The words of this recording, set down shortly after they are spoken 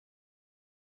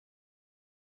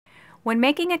When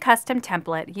making a custom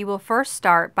template, you will first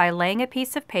start by laying a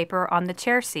piece of paper on the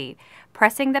chair seat,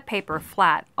 pressing the paper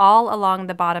flat all along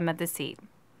the bottom of the seat.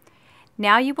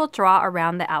 Now you will draw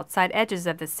around the outside edges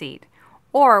of the seat,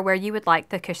 or where you would like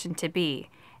the cushion to be,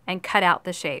 and cut out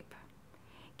the shape.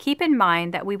 Keep in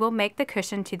mind that we will make the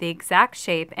cushion to the exact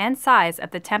shape and size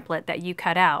of the template that you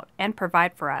cut out and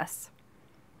provide for us.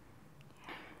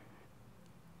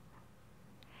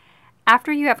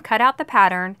 After you have cut out the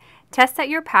pattern, test that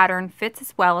your pattern fits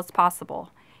as well as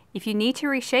possible. If you need to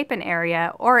reshape an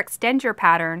area or extend your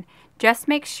pattern, just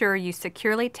make sure you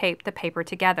securely tape the paper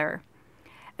together.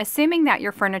 Assuming that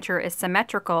your furniture is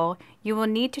symmetrical, you will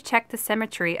need to check the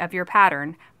symmetry of your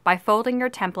pattern by folding your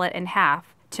template in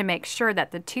half to make sure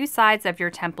that the two sides of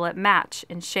your template match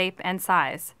in shape and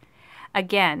size.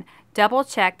 Again, double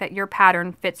check that your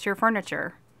pattern fits your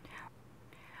furniture.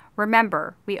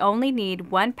 Remember, we only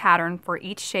need one pattern for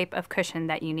each shape of cushion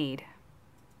that you need.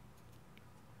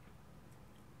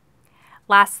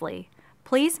 Lastly,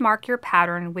 please mark your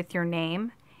pattern with your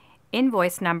name,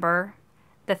 invoice number,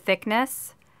 the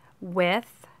thickness,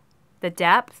 width, the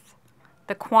depth,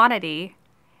 the quantity,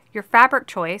 your fabric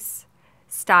choice,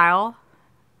 style,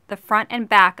 the front and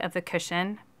back of the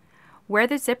cushion, where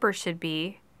the zipper should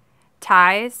be,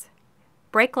 ties,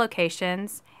 break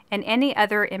locations, and any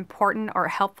other important or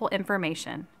helpful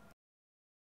information.